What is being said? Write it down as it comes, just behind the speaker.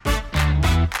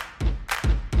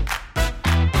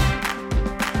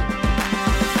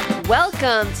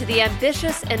Welcome to the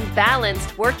Ambitious and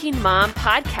Balanced Working Mom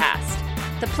podcast,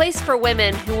 the place for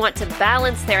women who want to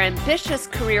balance their ambitious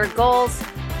career goals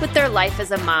with their life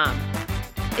as a mom.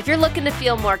 If you're looking to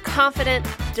feel more confident,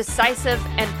 decisive,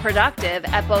 and productive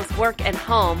at both work and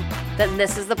home, then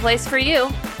this is the place for you.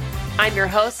 I'm your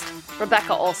host,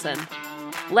 Rebecca Olson.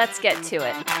 Let's get to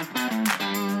it.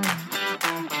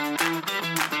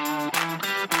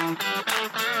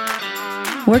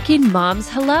 Working moms,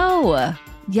 hello.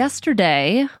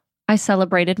 Yesterday, I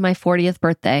celebrated my 40th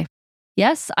birthday.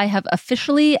 Yes, I have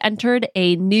officially entered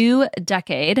a new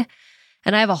decade,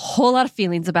 and I have a whole lot of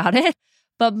feelings about it,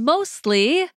 but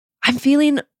mostly I'm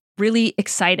feeling really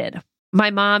excited. My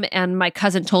mom and my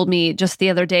cousin told me just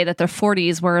the other day that their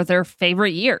 40s were their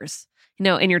favorite years. You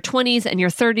know, in your 20s and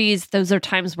your 30s, those are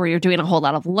times where you're doing a whole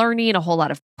lot of learning, a whole lot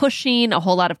of pushing, a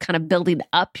whole lot of kind of building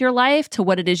up your life to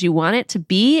what it is you want it to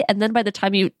be. And then by the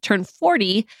time you turn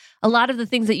 40, a lot of the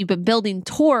things that you've been building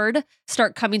toward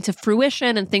start coming to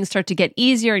fruition and things start to get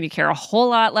easier and you care a whole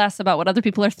lot less about what other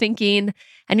people are thinking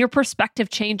and your perspective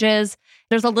changes.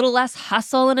 There's a little less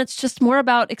hustle and it's just more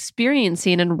about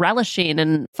experiencing and relishing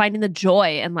and finding the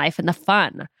joy in life and the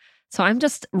fun. So I'm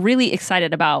just really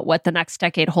excited about what the next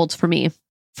decade holds for me.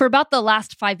 For about the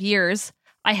last 5 years,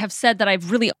 I have said that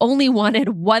I've really only wanted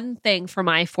one thing for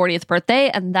my 40th birthday,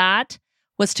 and that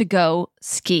was to go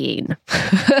skiing.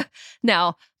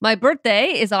 Now, my birthday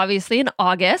is obviously in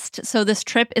August, so this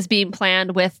trip is being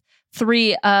planned with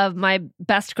 3 of my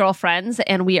best girlfriends,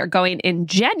 and we are going in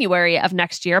January of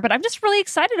next year. But I'm just really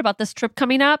excited about this trip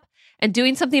coming up and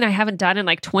doing something I haven't done in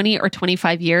like 20 or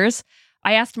 25 years.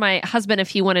 I asked my husband if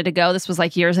he wanted to go. This was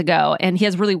like years ago. And he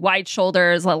has really wide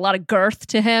shoulders, a lot of girth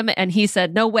to him. And he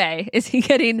said, no way is he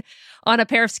getting on a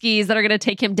pair of skis that are going to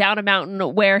take him down a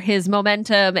mountain where his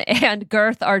momentum and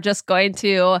girth are just going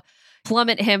to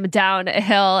plummet him down a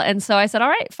hill. And so I said, all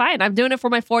right, fine. I'm doing it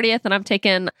for my 40th and I'm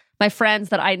taking my friends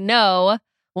that I know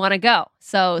want to go.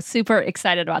 So super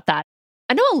excited about that.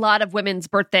 I know a lot of women's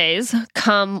birthdays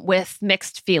come with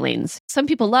mixed feelings. Some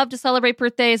people love to celebrate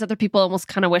birthdays. Other people almost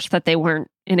kind of wish that they weren't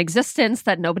in existence,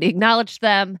 that nobody acknowledged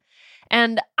them.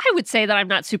 And I would say that I'm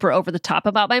not super over the top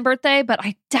about my birthday, but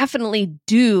I definitely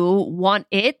do want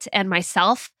it and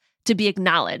myself to be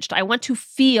acknowledged. I want to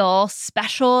feel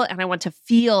special and I want to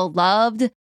feel loved.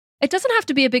 It doesn't have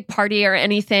to be a big party or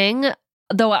anything,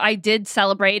 though I did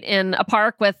celebrate in a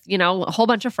park with, a whole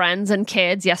bunch of friends and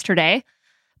kids yesterday.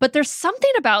 But there's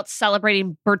something about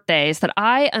celebrating birthdays that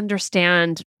I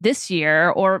understand this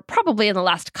year, or probably in the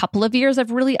last couple of years,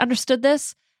 I've really understood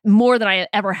this more than I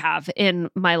ever have in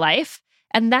my life.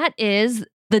 And that is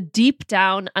the deep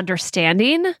down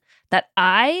understanding that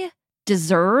I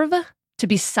deserve to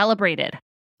be celebrated.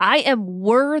 I am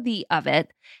worthy of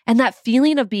it. And that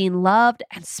feeling of being loved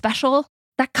and special,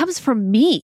 that comes from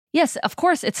me. Yes, of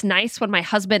course, it's nice when my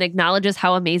husband acknowledges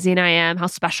how amazing I am, how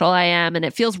special I am, and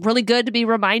it feels really good to be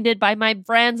reminded by my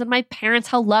friends and my parents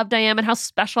how loved I am and how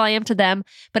special I am to them.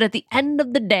 But at the end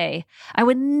of the day, I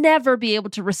would never be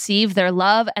able to receive their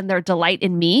love and their delight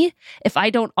in me if I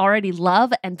don't already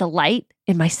love and delight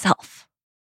in myself.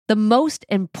 The most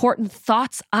important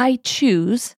thoughts I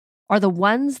choose are the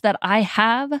ones that I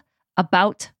have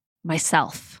about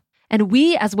myself. And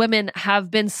we as women have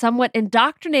been somewhat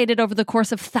indoctrinated over the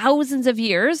course of thousands of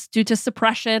years due to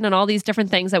suppression and all these different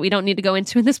things that we don't need to go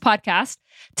into in this podcast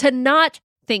to not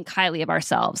think highly of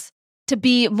ourselves, to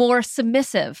be more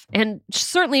submissive. And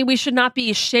certainly we should not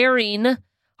be sharing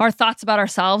our thoughts about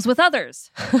ourselves with others,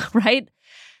 right?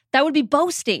 That would be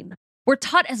boasting. We're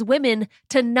taught as women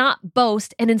to not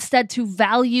boast and instead to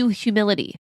value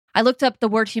humility. I looked up the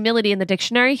word humility in the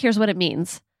dictionary. Here's what it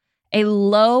means: a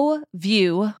low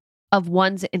view of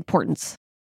one's importance.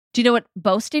 Do you know what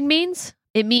boasting means?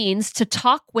 It means to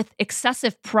talk with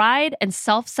excessive pride and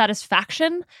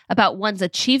self-satisfaction about one's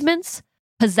achievements,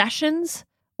 possessions,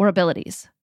 or abilities.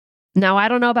 Now, I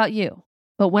don't know about you,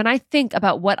 but when I think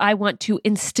about what I want to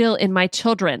instill in my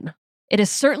children, it is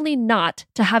certainly not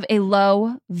to have a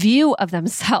low view of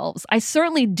themselves. I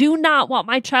certainly do not want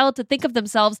my child to think of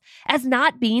themselves as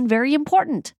not being very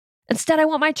important. Instead, I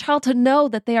want my child to know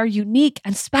that they are unique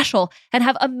and special and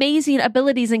have amazing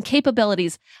abilities and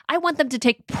capabilities. I want them to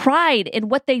take pride in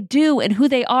what they do and who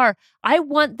they are. I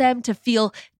want them to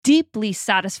feel deeply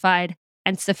satisfied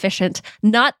and sufficient,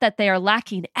 not that they are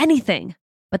lacking anything,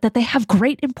 but that they have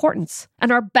great importance and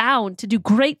are bound to do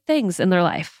great things in their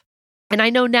life. And I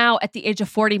know now at the age of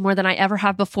 40 more than I ever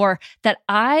have before that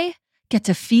I get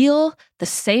to feel the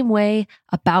same way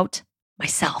about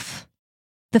myself.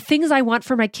 The things I want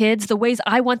for my kids, the ways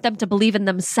I want them to believe in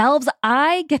themselves,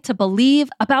 I get to believe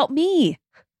about me.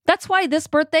 That's why this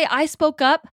birthday I spoke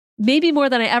up maybe more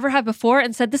than I ever have before,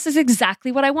 and said, this is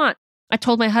exactly what I want. I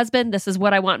told my husband, this is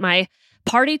what I want my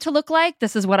party to look like.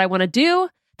 This is what I want to do.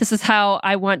 This is how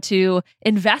I want to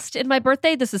invest in my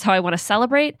birthday. This is how I want to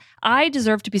celebrate. I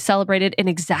deserve to be celebrated in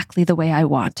exactly the way I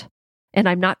want. And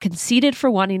I'm not conceited for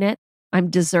wanting it. I'm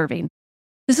deserving.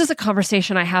 This is a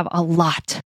conversation I have a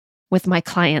lot with my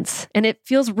clients, and it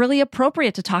feels really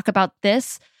appropriate to talk about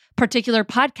this particular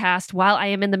podcast while I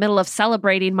am in the middle of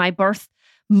celebrating my birth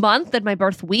month and my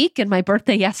birth week and my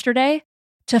birthday yesterday,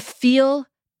 to feel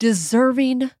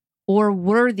deserving or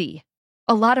worthy.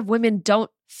 A lot of women don't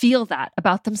feel that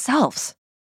about themselves.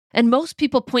 And most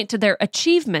people point to their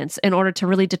achievements in order to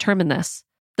really determine this.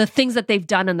 The things that they've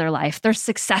done in their life, their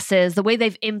successes, the way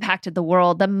they've impacted the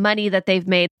world, the money that they've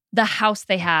made, the house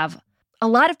they have. A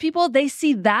lot of people, they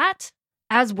see that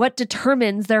as what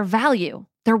determines their value,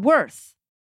 their worth.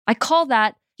 I call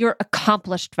that your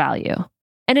accomplished value.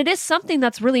 And it is something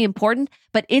that's really important,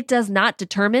 but it does not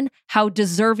determine how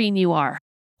deserving you are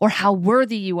or how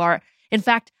worthy you are. In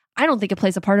fact, I don't think it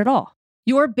plays a part at all.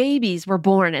 Your babies were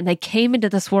born and they came into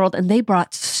this world and they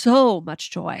brought so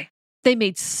much joy. They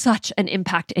made such an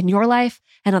impact in your life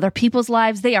and other people's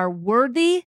lives. They are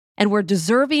worthy and were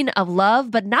deserving of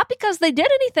love, but not because they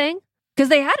did anything, because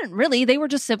they hadn't really. They were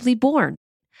just simply born.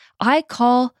 I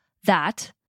call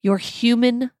that your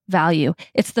human value.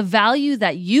 It's the value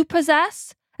that you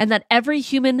possess and that every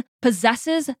human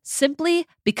possesses simply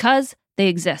because they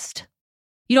exist.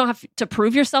 You don't have to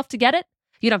prove yourself to get it.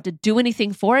 You don't have to do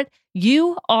anything for it.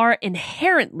 You are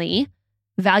inherently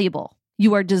valuable.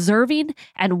 You are deserving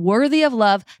and worthy of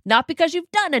love, not because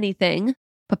you've done anything,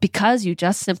 but because you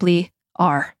just simply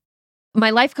are.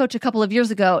 My life coach a couple of years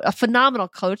ago, a phenomenal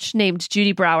coach named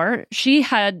Judy Brower, she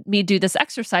had me do this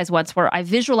exercise once where I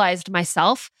visualized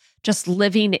myself just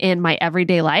living in my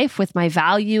everyday life with my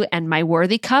value and my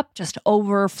worthy cup just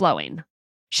overflowing.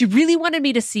 She really wanted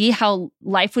me to see how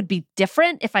life would be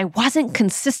different if I wasn't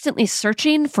consistently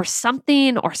searching for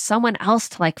something or someone else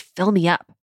to fill me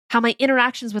up. How my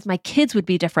interactions with my kids would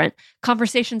be different,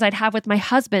 conversations I'd have with my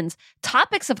husbands,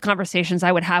 topics of conversations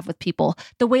I would have with people,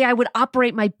 the way I would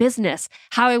operate my business,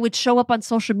 how I would show up on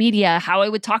social media, how I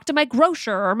would talk to my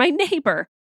grocer or my neighbor.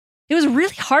 It was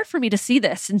really hard for me to see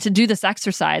this and to do this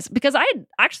exercise because I had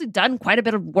actually done quite a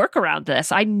bit of work around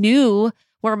this. I knew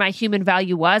where my human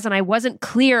value was, and I wasn't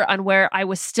clear on where I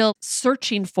was still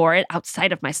searching for it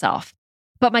outside of myself.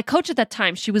 But my coach at that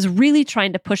time, she was really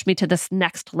trying to push me to this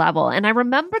next level. And I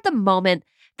remember the moment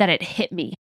that it hit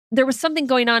me. There was something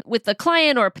going on with a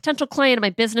client or a potential client in my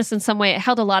business in some way. It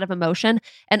held a lot of emotion.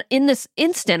 And in this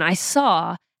instant, I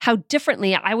saw how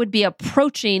differently I would be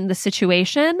approaching the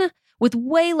situation with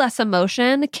way less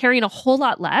emotion, carrying a whole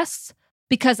lot less,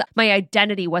 because my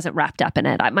identity wasn't wrapped up in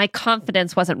it. My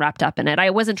confidence wasn't wrapped up in it. I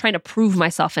wasn't trying to prove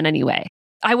myself in any way.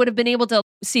 I would have been able to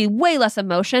see way less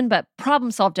emotion, but problem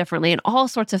solve differently and all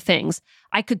sorts of things.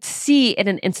 I could see in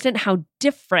an instant how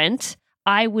different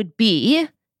I would be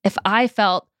if I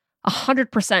felt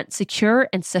 100% secure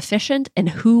and sufficient in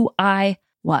who I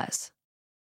was.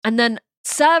 And then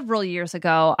several years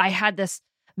ago, I had this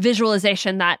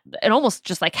visualization that it almost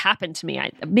just happened to me.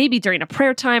 Maybe during a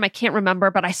prayer time, I can't remember,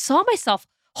 but I saw myself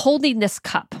holding this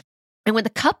cup. And when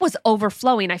the cup was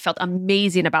overflowing, I felt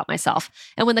amazing about myself.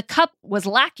 And when the cup was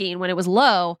lacking, when it was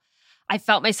low, I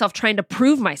felt myself trying to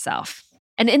prove myself.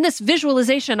 And in this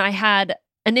visualization, I had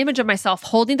an image of myself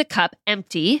holding the cup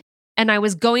empty. And I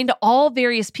was going to all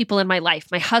various people in my life,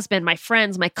 my husband, my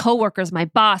friends, my coworkers, my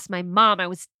boss, my mom. I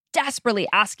was desperately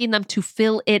asking them to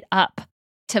fill it up,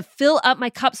 to fill up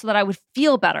my cup so that I would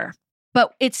feel better.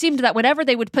 But it seemed that whenever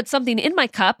they would put something in my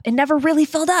cup, it never really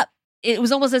filled up. It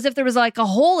was almost as if there was a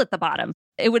hole at the bottom.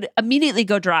 It would immediately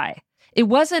go dry. It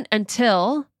wasn't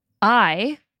until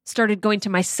I started going to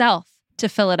myself to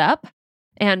fill it up.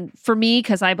 And for me,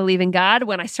 because I believe in God,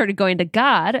 when I started going to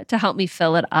God to help me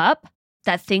fill it up,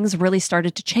 that things really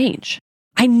started to change.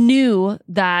 I knew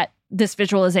that this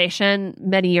visualization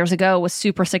many years ago was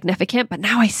super significant, but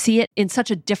now I see it in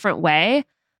such a different way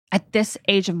at this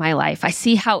age of my life. I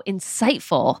see how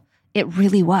insightful it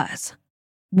really was.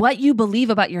 What you believe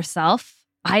about yourself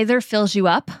either fills you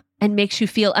up and makes you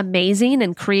feel amazing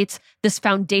and creates this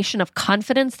foundation of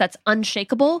confidence that's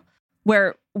unshakable,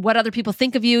 where what other people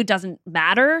think of you doesn't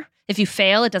matter. If you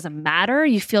fail, it doesn't matter.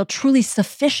 You feel truly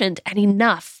sufficient and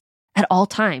enough at all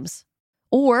times.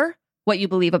 Or what you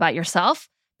believe about yourself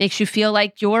makes you feel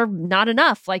like you're not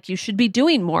enough, like you should be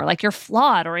doing more, like you're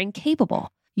flawed or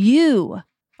incapable. You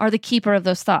are the keeper of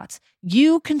those thoughts.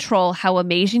 You control how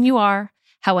amazing you are,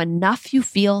 how enough you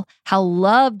feel, how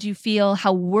loved you feel,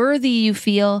 how worthy you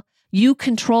feel. You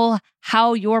control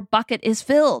how your bucket is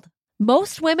filled,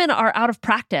 Most women are out of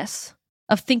practice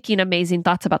of thinking amazing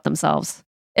thoughts about themselves.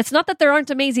 It's not that there aren't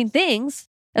amazing things.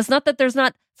 It's not that there's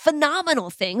not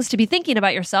phenomenal things to be thinking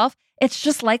about yourself. It's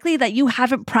just likely that you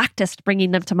haven't practiced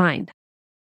bringing them to mind.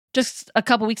 Just a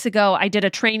couple weeks ago, I did a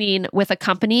training with a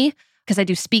company because I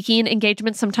do speaking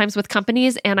engagements sometimes with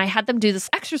companies, and I had them do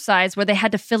this exercise where they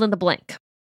had to fill in the blank.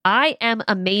 I am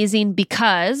amazing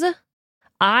because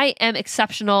I am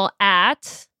exceptional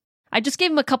at... I just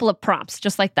gave them a couple of prompts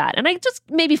just like that. And I just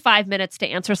maybe 5 minutes to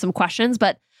answer some questions.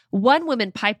 But one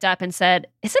woman piped up and said,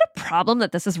 "Is it a problem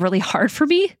that this is really hard for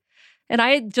me?" And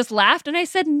I just laughed and I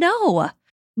said, no,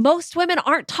 most women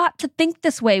aren't taught to think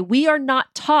this way. We are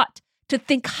not taught to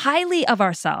think highly of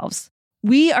ourselves.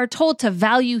 We are told to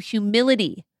value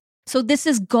humility. So this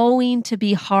is going to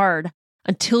be hard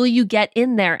until you get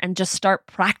in there and just start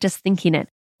practice thinking it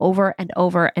over and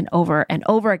over and over and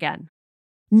over again.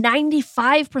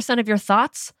 95% of your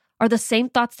thoughts are the same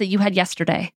thoughts that you had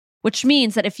yesterday, which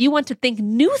means that if you want to think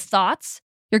new thoughts,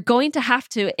 you're going to have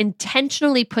to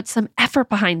intentionally put some effort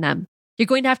behind them. You're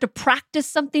going to have to practice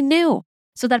something new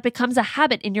so that it becomes a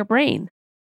habit in your brain.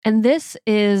 And this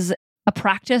is a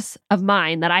practice of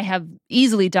mine that I have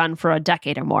easily done for a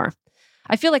decade or more.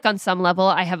 I feel like on some level,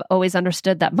 I have always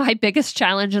understood that my biggest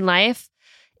challenge in life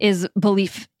is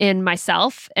belief in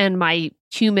myself and my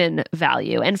human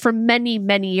value. And for many,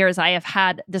 many years, I have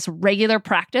had this regular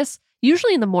practice,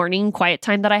 usually in the morning quiet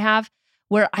time that I have,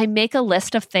 where I make a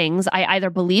list of things I either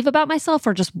believe about myself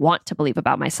or just want to believe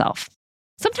about myself.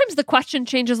 Sometimes the question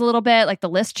changes a little bit, like the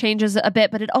list changes a bit,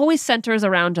 but it always centers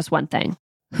around just one thing.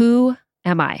 Who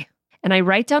am I? And I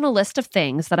write down a list of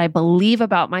things that I believe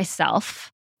about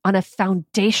myself on a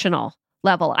foundational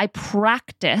level. I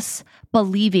practice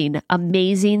believing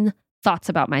amazing thoughts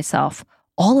about myself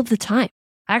all of the time.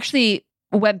 I actually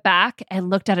went back and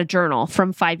looked at a journal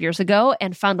from 5 years ago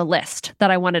and found a list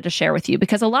that I wanted to share with you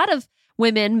because a lot of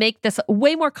women make this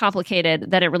way more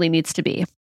complicated than it really needs to be.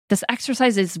 This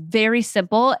exercise is very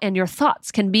simple and your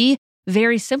thoughts can be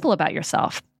very simple about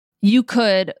yourself. You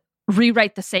could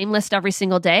rewrite the same list every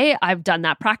single day. I've done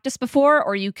that practice before,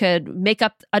 or you could make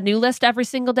up a new list every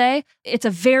single day. It's a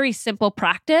very simple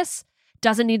practice.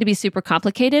 Doesn't need to be super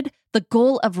complicated. The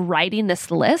goal of writing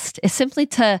this list is simply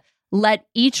to let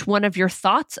each one of your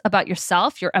thoughts about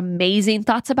yourself, your amazing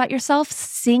thoughts about yourself,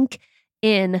 sink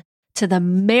in to the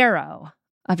marrow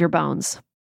of your bones.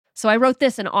 So I wrote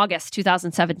this in August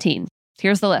 2017.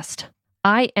 Here's the list.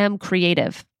 I am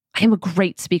creative. I am a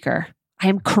great speaker. I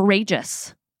am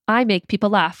courageous. I make people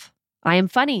laugh. I am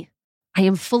funny. I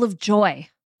am full of joy.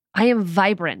 I am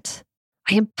vibrant.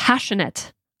 I am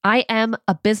passionate. I am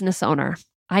a business owner.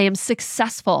 I am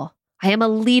successful. I am a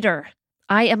leader.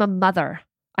 I am a mother.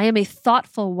 I am a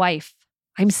thoughtful wife.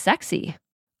 I'm sexy.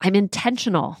 I'm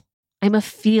intentional. I'm a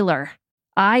feeler.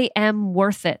 I am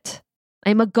worth it.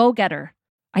 I'm a go-getter.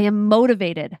 I am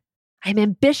motivated. I'm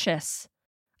ambitious.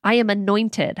 I am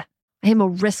anointed. I am a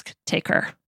risk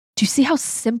taker. Do you see how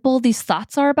simple these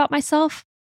thoughts are about myself?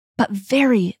 But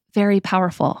very, very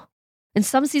powerful. In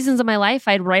some seasons of my life,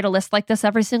 I'd write a list like this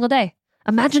every single day.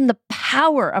 Imagine the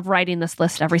power of writing this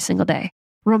list every single day,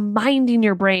 reminding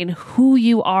your brain who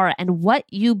you are and what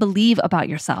you believe about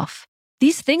yourself.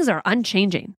 These things are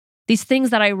unchanging. These things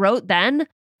that I wrote then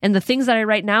and the things that I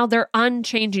write now, they're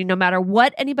unchanging no matter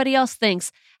what anybody else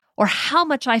thinks or how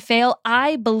much I fail.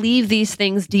 I believe these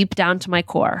things deep down to my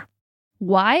core.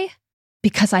 Why?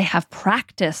 Because I have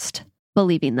practiced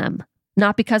believing them,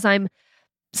 not because I'm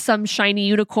some shiny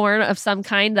unicorn of some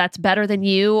kind that's better than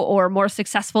you or more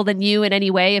successful than you in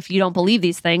any way if you don't believe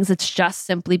these things. It's just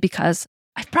simply because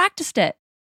I've practiced it.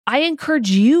 I encourage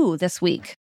you this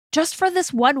week, just for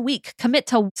this 1 week, commit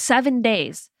to 7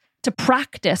 days to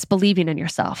practice believing in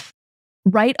yourself.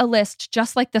 Write a list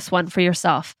just like this one for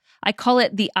yourself. I call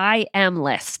it the I am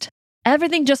list.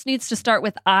 Everything just needs to start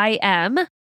with I am,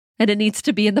 and it needs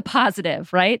to be in the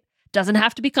positive, right? Doesn't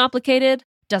have to be complicated,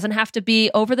 doesn't have to be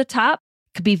over the top.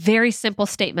 It could be very simple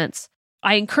statements.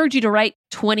 I encourage you to write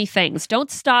 20 things.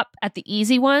 Don't stop at the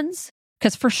easy ones,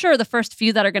 because for sure, the first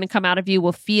few that are going to come out of you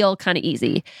will feel kind of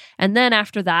easy. And then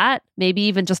after that, maybe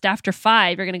even just after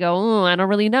 5, you're going to go, oh, I don't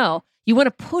really know. You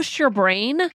want to push your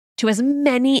brain to as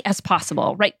many as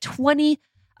possible. Write 20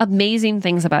 amazing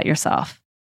things about yourself.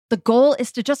 The goal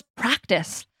is to just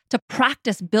practice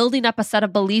building up a set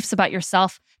of beliefs about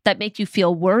yourself that make you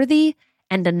feel worthy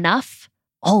and enough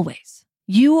always.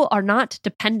 You are not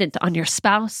dependent on your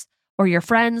spouse or your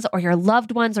friends or your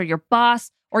loved ones or your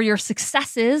boss or your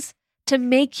successes to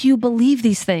make you believe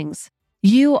these things.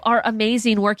 You are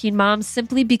amazing working moms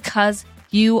simply because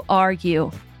you are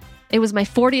you. It was my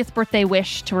 40th birthday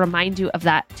wish to remind you of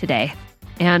that today.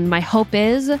 And my hope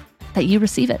is that you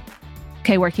receive it.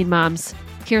 Okay, working moms,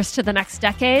 here's to the next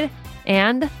decade,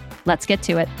 and let's get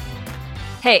to it.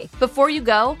 Hey, before you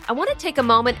go, I want to take a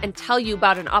moment and tell you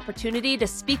about an opportunity to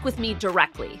speak with me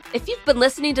directly. If you've been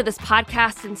listening to this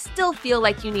podcast and still feel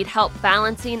like you need help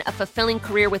balancing a fulfilling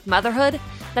career with motherhood,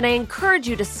 then I encourage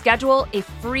you to schedule a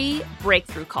free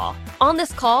breakthrough call. On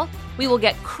this call, we will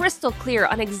get crystal clear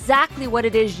on exactly what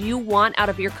it is you want out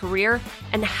of your career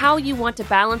and how you want to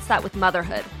balance that with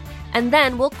motherhood. And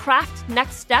then we'll craft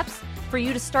next steps for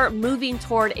you to start moving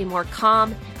toward a more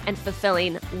calm and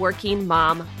fulfilling working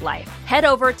mom life. Head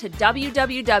over to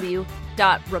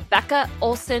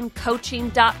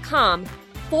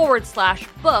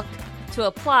www.RebeccaOlsonCoaching.com/book to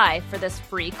apply for this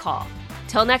free call.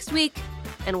 Till next week,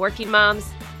 and working moms,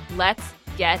 let's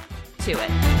get to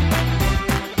it.